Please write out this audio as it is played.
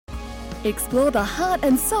Explore the heart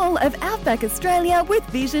and soul of Outback Australia with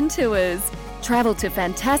Vision Tours. Travel to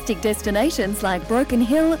fantastic destinations like Broken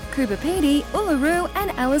Hill, Coober Pedy, Uluru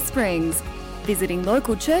and Alice Springs. Visiting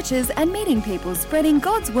local churches and meeting people spreading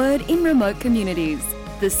God's word in remote communities.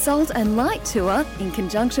 The Salt and Light Tour, in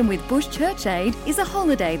conjunction with Bush Church Aid, is a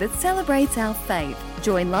holiday that celebrates our faith.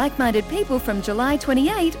 Join like-minded people from July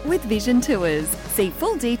 28 with Vision Tours. See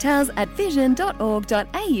full details at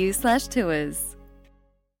vision.org.au/tours.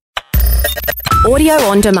 Audio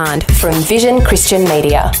on demand from Vision Christian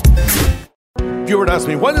Media. If you were to ask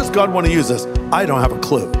me, why does God want to use us? I don't have a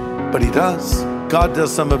clue, but he does. God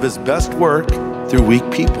does some of his best work through weak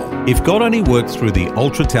people. If God only worked through the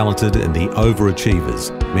ultra-talented and the overachievers,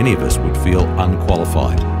 many of us would feel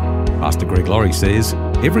unqualified. Pastor Greg Laurie says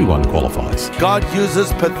everyone qualifies. God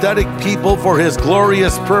uses pathetic people for his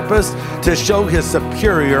glorious purpose to show his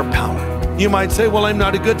superior power. You might say, well, I'm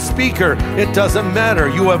not a good speaker. It doesn't matter.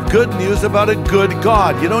 You have good news about a good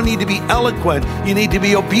God. You don't need to be eloquent. You need to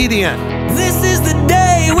be obedient. This is the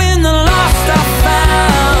day when the lost are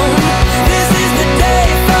found. This is the day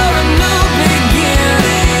for a new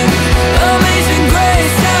beginning. Amazing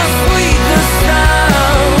grace, how sweet the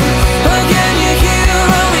sound. Again you hear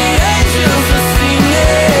all the angels are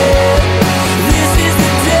singing. This is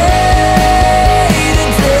the day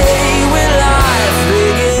when life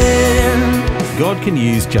begins. God can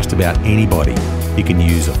use just about anybody. He can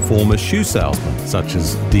use a former shoe salesman, such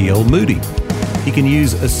as D.L. Moody. He can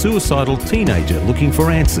use a suicidal teenager looking for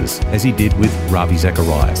answers, as he did with Ravi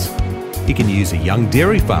Zacharias. He can use a young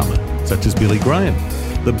dairy farmer, such as Billy Graham.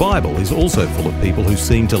 The Bible is also full of people who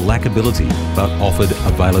seem to lack ability, but offered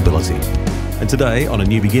availability. And today, on A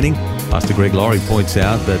New Beginning, Pastor Greg Laurie points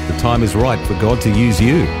out that the time is right for God to use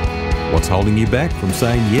you. What's holding you back from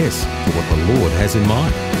saying yes to what the Lord has in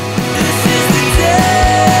mind? This is the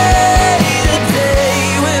day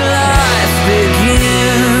when life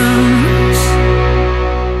begins.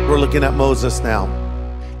 We're looking at Moses now,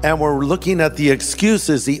 and we're looking at the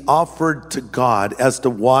excuses he offered to God as to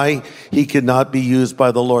why he could not be used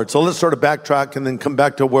by the Lord. So let's sort of backtrack and then come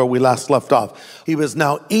back to where we last left off. He was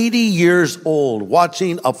now 80 years old,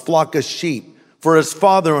 watching a flock of sheep for his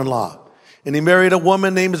father-in-law, and he married a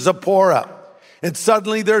woman named Zipporah. And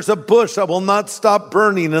suddenly there's a bush that will not stop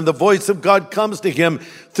burning, and the voice of God comes to him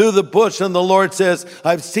through the bush, and the Lord says,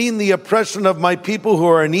 I've seen the oppression of my people who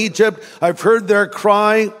are in Egypt. I've heard their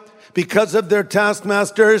cry because of their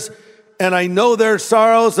taskmasters, and I know their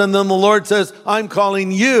sorrows. And then the Lord says, I'm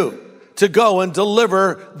calling you to go and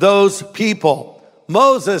deliver those people.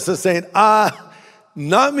 Moses is saying,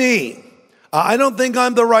 not me. I don't think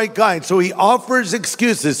I'm the right guy. So he offers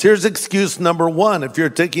excuses. Here's excuse number one. If you're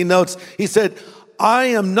taking notes, he said, I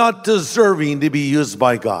am not deserving to be used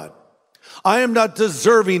by God. I am not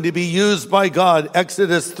deserving to be used by God.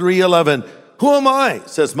 Exodus 3:11. Who am I,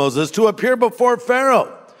 says Moses, to appear before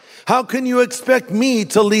Pharaoh? How can you expect me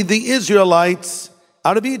to lead the Israelites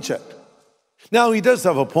out of Egypt? Now, he does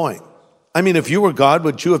have a point. I mean, if you were God,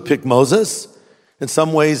 would you have picked Moses? In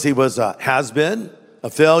some ways, he was a has-been, a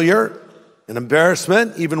failure, an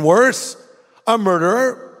embarrassment, even worse, a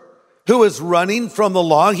murderer who was running from the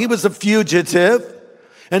law. He was a fugitive.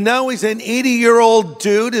 And now he's an 80-year-old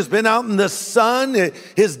dude who's been out in the sun.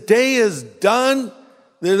 His day is done.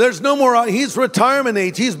 There's no more, he's retirement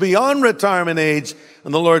age. He's beyond retirement age.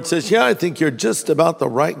 And the Lord says, yeah, I think you're just about the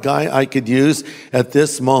right guy I could use at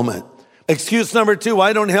this moment. Excuse number two,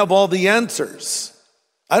 I don't have all the answers.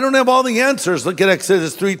 I don't have all the answers. Look at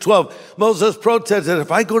Exodus 3:12. Moses protested,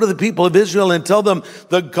 if I go to the people of Israel and tell them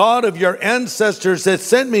the God of your ancestors that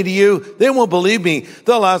sent me to you, they won't believe me.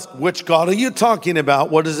 They'll ask, which God are you talking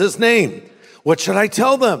about? What is his name? What should I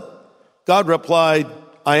tell them? God replied,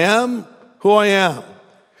 I am who I am.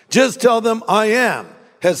 Just tell them I am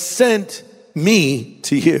has sent me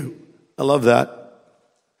to you. I love that.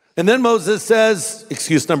 And then Moses says,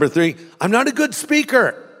 excuse number three, I'm not a good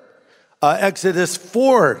speaker. Exodus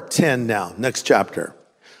 4:10 now, next chapter.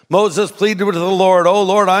 Moses pleaded with the Lord, oh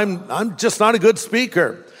Lord, I'm just not a good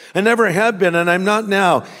speaker. I never have been, and I'm not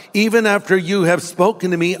now. Even after you have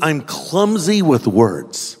spoken to me, I'm clumsy with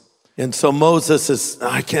words. And so Moses says,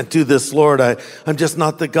 I can't do this, Lord. I'm just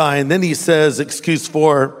not the guy. And then he says,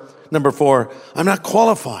 number four, I'm not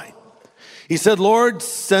qualified. He said, Lord,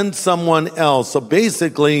 send someone else. So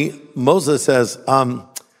basically, Moses says,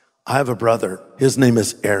 I have a brother. His name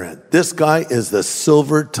is Aaron. This guy is the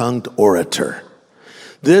silver-tongued orator.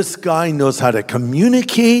 This guy knows how to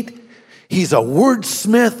communicate. He's a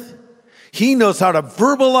wordsmith. He knows how to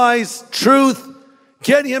verbalize truth.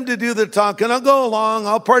 Get him to do the talking. I'll go along.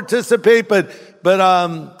 I'll participate, but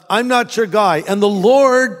I'm not your guy. And the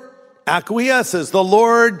Lord acquiesces. The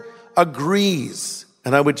Lord agrees.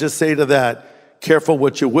 And I would just say to that, careful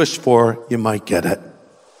what you wish for, you might get it.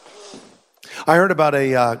 I heard about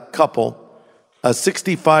a couple,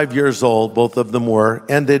 65 years old, both of them were,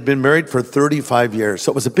 and they'd been married for 35 years.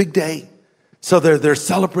 So it was a big day. So they're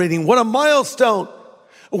celebrating. What a milestone.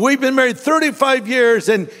 We've been married 35 years,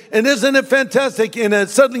 and isn't it fantastic? And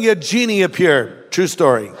suddenly a genie appeared. True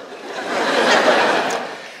story.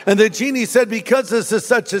 And the genie said, because this is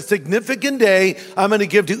such a significant day, I'm going to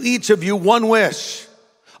give to each of you one wish.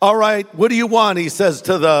 All right, what do you want? He says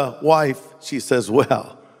to the wife. She says,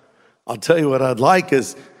 well, I'll tell you what I'd like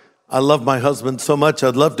is, I love my husband so much.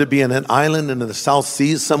 I'd love to be in an island in the South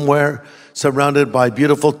Seas somewhere, surrounded by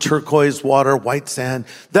beautiful turquoise water, white sand.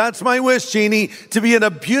 That's my wish, genie, to be in a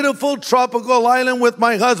beautiful tropical island with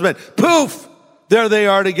my husband. Poof! There they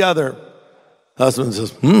are together. Husband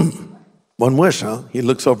says, one wish, huh? He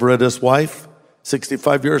looks over at his wife,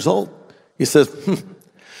 65 years old. He says,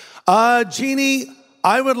 genie,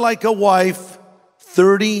 I would like a wife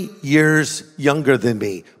 30 years younger than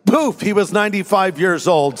me. Poof, he was 95 years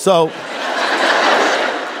old. So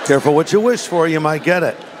careful what you wish for, you might get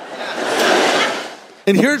it.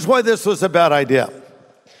 And here's why this was a bad idea.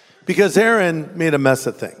 Because Aaron made a mess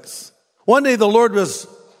of things. One day the Lord was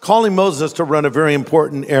calling Moses to run a very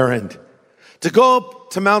important errand, to go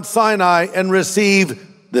up to Mount Sinai and receive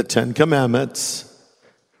the 10 Commandments,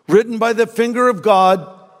 written by the finger of God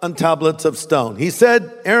on tablets of stone. He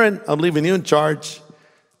said, Aaron, I'm leaving you in charge.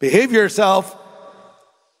 Behave yourself.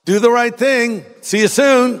 Do the right thing. See you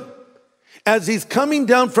soon. As he's coming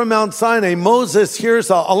down from Mount Sinai, Moses hears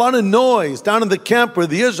a lot of noise down in the camp where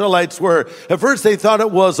the Israelites were. At first they thought it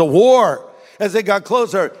was a war. As they got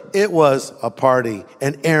closer, it was a party,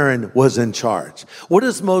 and Aaron was in charge. What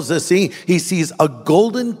does Moses see? He sees a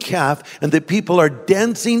golden calf, and the people are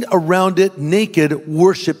dancing around it naked,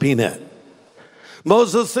 worshiping it.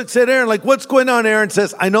 Moses looks at Aaron like, what's going on? Aaron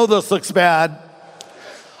says, I know this looks bad.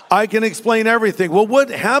 I can explain everything. Well, what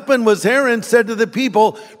happened was Aaron said to the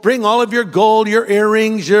people, bring all of your gold, your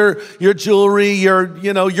earrings, your jewelry, your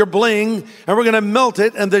bling, and we're going to melt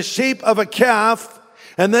it in the shape of a calf.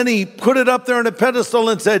 And then he put it up there on a pedestal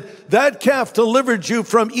and said, that calf delivered you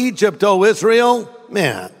from Egypt, O Israel.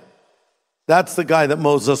 Man, that's the guy that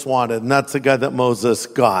Moses wanted, and that's the guy that Moses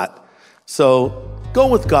got. So go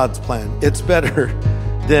with God's plan. It's better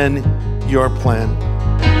than your plan.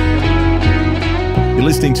 You're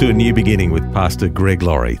listening to A New Beginning with Pastor Greg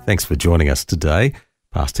Laurie. Thanks for joining us today.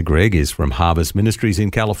 Pastor Greg is from Harvest Ministries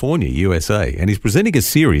in California, USA, and he's presenting a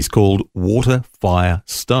series called Water, Fire,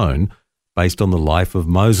 Stone, based on the life of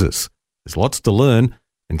Moses. There's lots to learn,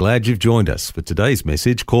 and glad you've joined us for today's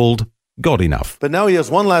message called God Enough. But now he has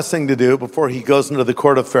one last thing to do before he goes into the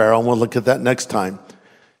court of Pharaoh, and we'll look at that next time.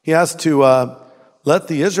 He has to let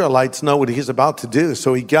the Israelites know what he's about to do.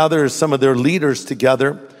 So he gathers some of their leaders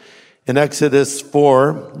together. In Exodus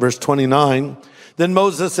 4, verse 29, then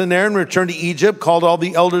Moses and Aaron returned to Egypt, called all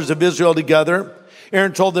the elders of Israel together.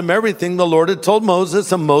 Aaron told them everything the Lord had told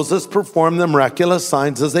Moses, and Moses performed the miraculous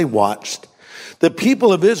signs as they watched. The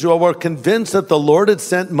people of Israel were convinced that the Lord had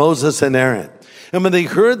sent Moses and Aaron. And when they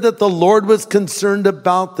heard that the Lord was concerned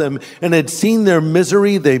about them and had seen their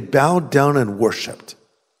misery, they bowed down and worshiped.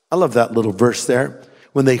 I love that little verse there.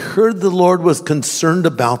 When they heard the Lord was concerned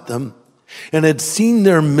about them and had seen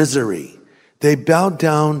their misery, they bowed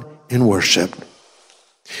down and worshiped.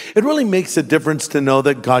 It really makes a difference to know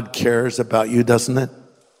that God cares about you, doesn't it?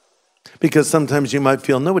 Because sometimes you might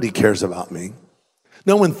feel nobody cares about me.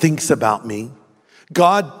 No one thinks about me.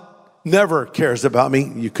 God never cares about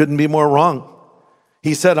me. You couldn't be more wrong.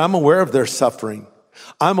 He said, I'm aware of their suffering.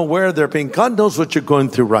 I'm aware of their pain. God knows what you're going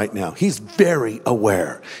through right now. He's very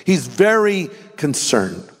aware. He's very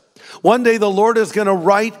concerned. One day the Lord is going to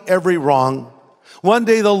right every wrong. One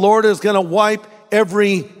day the Lord is going to wipe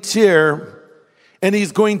every tear. And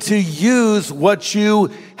he's going to use what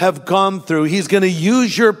you have gone through. He's going to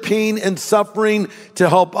use your pain and suffering to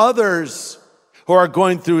help others who are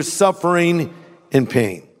going through suffering and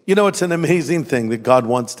pain. You know, it's an amazing thing that God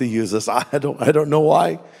wants to use us. I don't know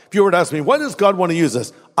why. If you were to ask me, why does God want to use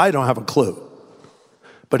us? I don't have a clue.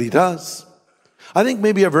 But he does. I think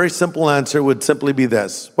maybe a very simple answer would simply be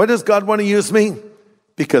this. Why does God want to use me?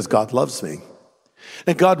 Because God loves me.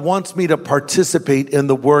 And God wants me to participate in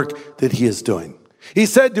the work that he is doing. He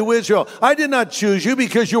said to Israel, I did not choose you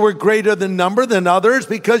because you were greater in number than others,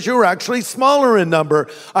 because you were actually smaller in number.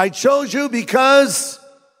 I chose you because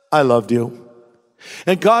I loved you.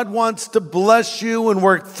 And God wants to bless you and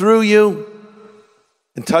work through you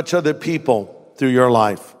and touch other people through your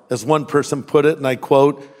life. As one person put it, and I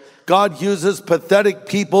quote, God uses pathetic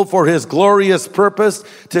people for his glorious purpose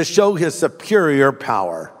to show his superior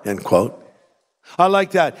power, end quote. I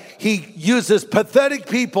like that. He uses pathetic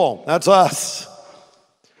people, that's us,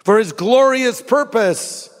 for his glorious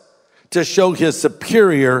purpose to show his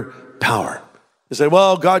superior power. You say,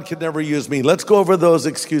 well, God could never use me. Let's go over those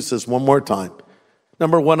excuses one more time.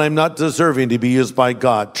 Number one, I'm not deserving to be used by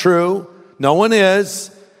God. True, no one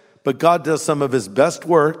is, but God does some of his best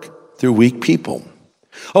work through weak people.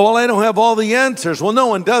 Oh, well, I don't have all the answers. Well, no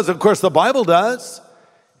one does. Of course, the Bible does.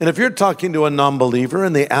 And if you're talking to a non-believer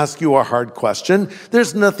and they ask you a hard question,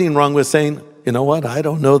 there's nothing wrong with saying, you know what, I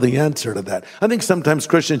don't know the answer to that. I think sometimes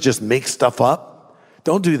Christians just make stuff up.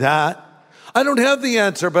 Don't do that. I don't have the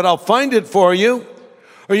answer, but I'll find it for you.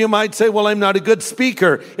 Or you might say, well, I'm not a good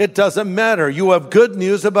speaker. It doesn't matter. You have good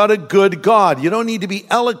news about a good God. You don't need to be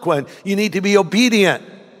eloquent. You need to be obedient.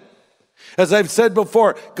 As I've said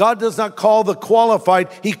before, God does not call the qualified.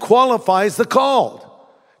 He qualifies the called.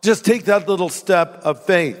 Just take that little step of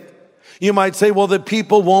faith. You might say, well, the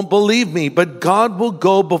people won't believe me, but God will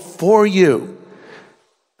go before you.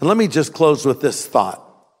 And let me just close with this thought.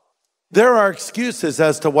 There are excuses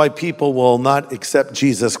as to why people will not accept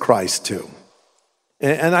Jesus Christ too.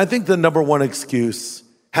 And I think the number one excuse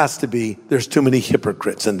has to be there's too many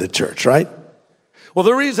hypocrites in the church, right? Well,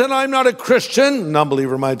 the reason I'm not a Christian, an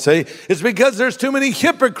unbeliever might say, is because there's too many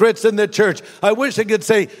hypocrites in the church. I wish I could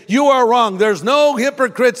say, you are wrong. There's no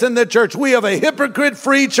hypocrites in the church. We have a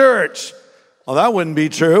hypocrite-free church. Well, that wouldn't be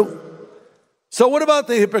true. So what about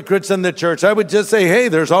the hypocrites in the church? I would just say, hey,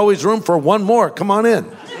 there's always room for one more. Come on in.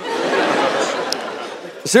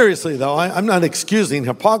 Seriously, though, I'm not excusing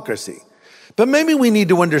hypocrisy. But maybe we need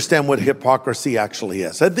to understand what hypocrisy actually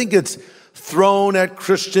is. I think it's thrown at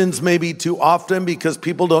Christians maybe too often because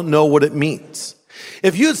people don't know what it means.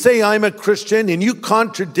 If you say I'm a Christian and you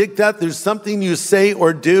contradict that through something you say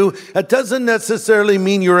or do, it doesn't necessarily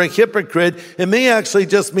mean you're a hypocrite. It may actually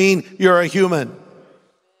just mean you're a human,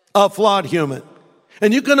 a flawed human.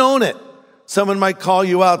 And you can own it. Someone might call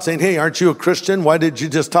you out saying, hey, aren't you a Christian? Why did you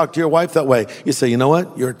just talk to your wife that way? You say, you know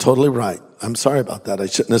what? You're totally right. I'm sorry about that. I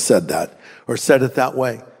shouldn't have said that or said it that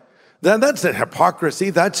way. That's not hypocrisy.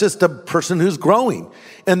 That's just a person who's growing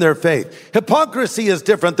in their faith. Hypocrisy is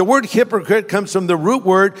different. The word hypocrite comes from the root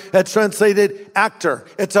word that's translated actor.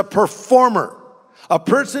 It's a performer, a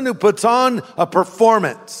person who puts on a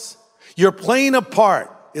performance. You're playing a part.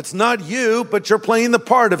 It's not you, but you're playing the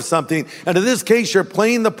part of something. And in this case, you're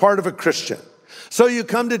playing the part of a Christian. So you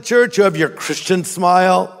come to church, you have your Christian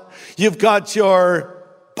smile. You've got your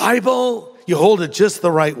Bible. You hold it just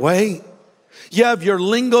the right way. You have your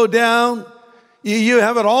lingo down. You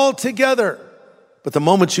have it all together. But the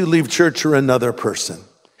moment you leave church, you're another person.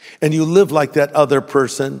 And you live like that other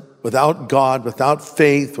person without God, without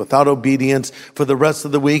faith, without obedience for the rest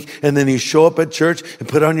of the week. And then you show up at church and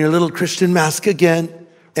put on your little Christian mask again.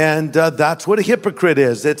 And that's what a hypocrite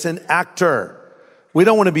is. It's an actor. We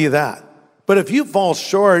don't want to be that. But if you fall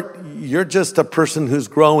short, you're just a person who's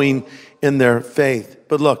growing in their faith.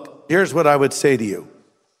 But look, here's what I would say to you.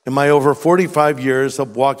 In my over 45 years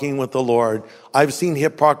of walking with the Lord, I've seen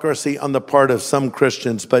hypocrisy on the part of some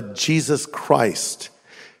Christians, but Jesus Christ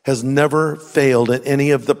has never failed in any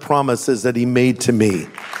of the promises that he made to me.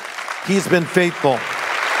 He's been faithful.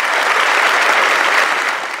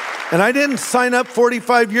 And I didn't sign up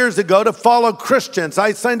 45 years ago to follow Christians.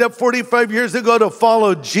 I signed up 45 years ago to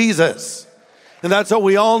follow Jesus. And that's what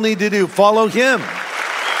we all need to do, follow him.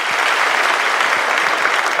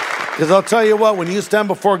 Because I'll tell you what, when you stand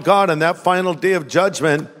before God on that final day of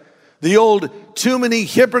judgment, the old too many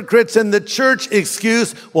hypocrites in the church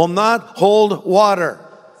excuse will not hold water.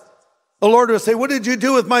 The Lord will say, what did you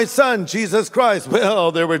do with my son, Jesus Christ?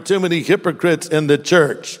 Well, there were too many hypocrites in the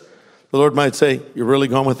church. The Lord might say, you're really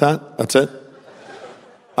going with that? That's it?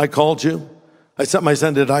 I called you. I sent my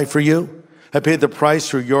son to die for you. I paid the price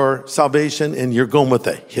for your salvation, and you're going with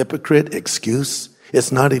a hypocrite excuse?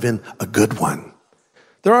 It's not even a good one.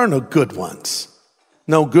 There are no good ones,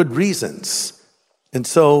 no good reasons. And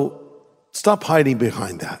so stop hiding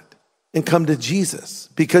behind that and come to Jesus,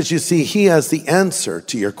 because you see, he has the answer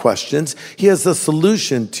to your questions. He has the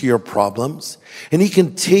solution to your problems, and he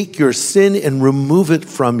can take your sin and remove it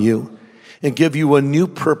from you and give you a new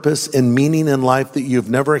purpose and meaning in life that you've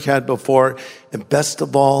never had before. And best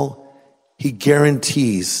of all, he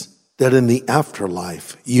guarantees that in the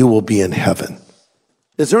afterlife, you will be in heaven.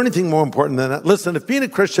 Is there anything more important than that? Listen, if being a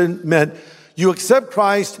Christian meant you accept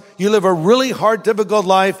Christ, you live a really hard, difficult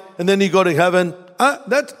life, and then you go to heaven,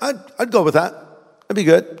 I'd go with that. That'd be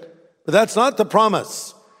good. But that's not the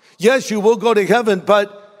promise. Yes, you will go to heaven,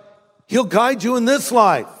 but he'll guide you in this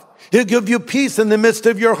life. He'll give you peace in the midst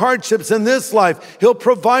of your hardships in this life. He'll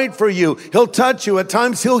provide for you. He'll touch you. At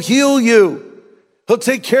times he'll heal you. He'll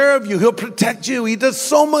take care of you. He'll protect you. He does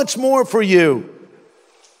so much more for you.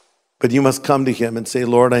 But you must come to him and say,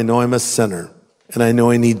 Lord, I know I'm a sinner and I know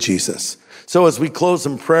I need Jesus. So as we close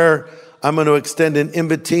in prayer, I'm going to extend an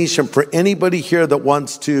invitation for anybody here that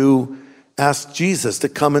wants to ask Jesus to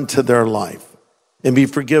come into their life and be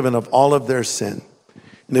forgiven of all of their sin.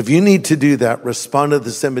 And if you need to do that, respond to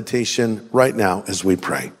this invitation right now as we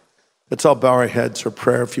pray. Let's all bow our heads for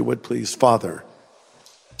prayer, if you would please. Father,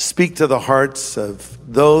 speak to the hearts of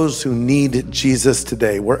those who need Jesus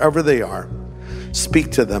today, wherever they are.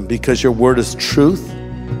 Speak to them because your word is truth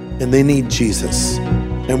and they need Jesus.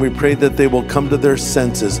 And we pray that they will come to their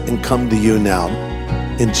senses and come to you now.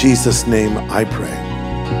 In Jesus' name I pray.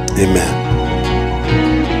 Amen.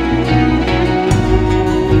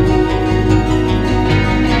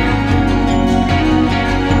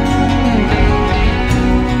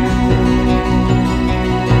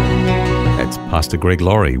 Pastor Greg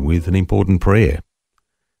Laurie with an important prayer.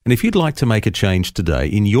 And if you'd like to make a change today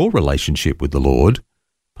in your relationship with the Lord,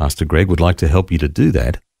 Pastor Greg would like to help you to do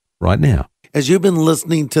that right now. As you've been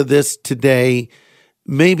listening to this today,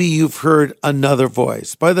 maybe you've heard another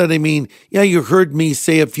voice. By that I mean, you heard me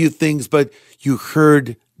say a few things, but you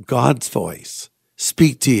heard God's voice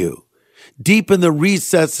speak to you deep in the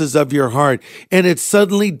recesses of your heart. And it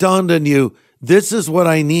suddenly dawned on you, this is what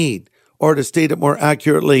I need. Or to state it more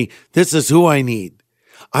accurately, this is who I need.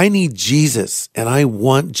 I need Jesus and I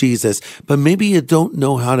want Jesus, but maybe you don't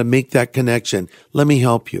know how to make that connection. Let me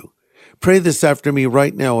help you. Pray this after me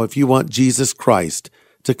right now if you want Jesus Christ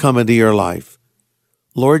to come into your life.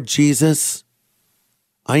 Lord Jesus,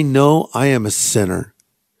 I know I am a sinner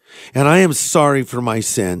and I am sorry for my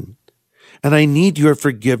sin and I need your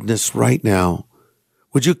forgiveness right now.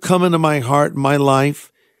 Would you come into my heart and my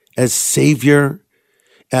life as Savior,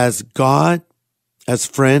 as God, as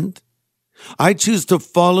friend? I choose to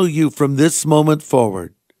follow you from this moment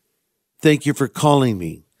forward. Thank you for calling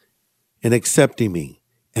me and accepting me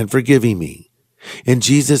and forgiving me. In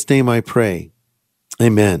Jesus' name I pray.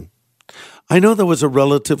 Amen. I know that was a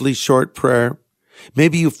relatively short prayer.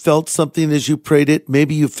 Maybe you felt something as you prayed it.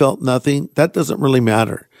 Maybe you felt nothing. That doesn't really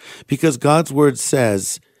matter because God's word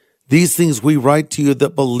says, these things we write to you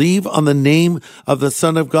that believe on the name of the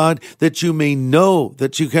Son of God, that you may know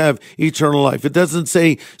that you have eternal life. It doesn't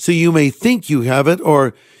say, so you may think you have it,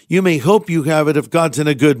 or you may hope you have it if God's in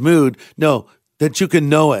a good mood. No, that you can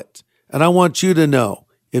know it. And I want you to know,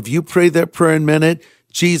 if you pray that prayer and meant it,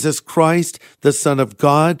 Jesus Christ, the Son of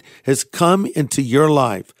God, has come into your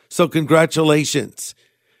life. So congratulations.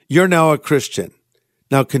 You're now a Christian.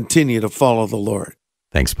 Now continue to follow the Lord.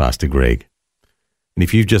 Thanks, Pastor Greg. And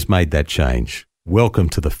if you've just made that change, welcome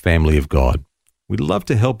to the family of God. We'd love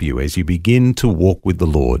to help you as you begin to walk with the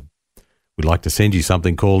Lord. We'd like to send you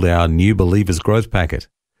something called our New Believers Growth Packet.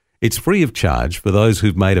 It's free of charge for those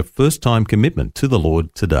who've made a first-time commitment to the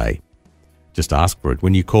Lord today. Just ask for it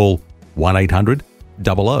when you call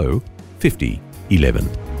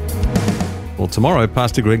 1-800-00-50-11. Well, tomorrow,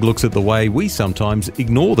 Pastor Greg looks at the way we sometimes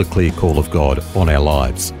ignore the clear call of God on our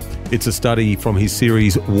lives. It's a study from his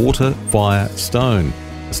series Water, Fire, Stone,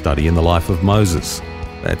 a study in the life of Moses.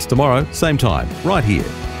 That's tomorrow, same time, right here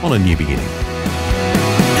on A New Beginning.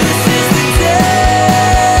 This is the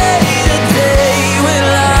day when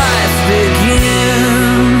life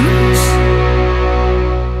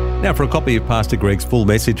begins. Now, for a copy of Pastor Greg's full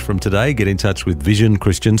message from today, get in touch with Vision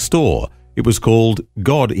Christian Store. It was called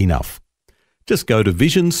God Enough. Just go to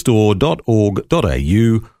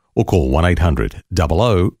visionstore.org.au or call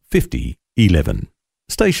 1-800-00-50-11.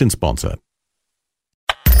 Station sponsor.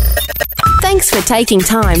 Thanks for taking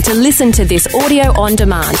time to listen to this audio on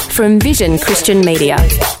demand from Vision Christian Media.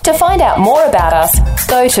 To find out more about us,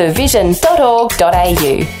 go to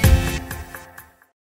vision.org.au.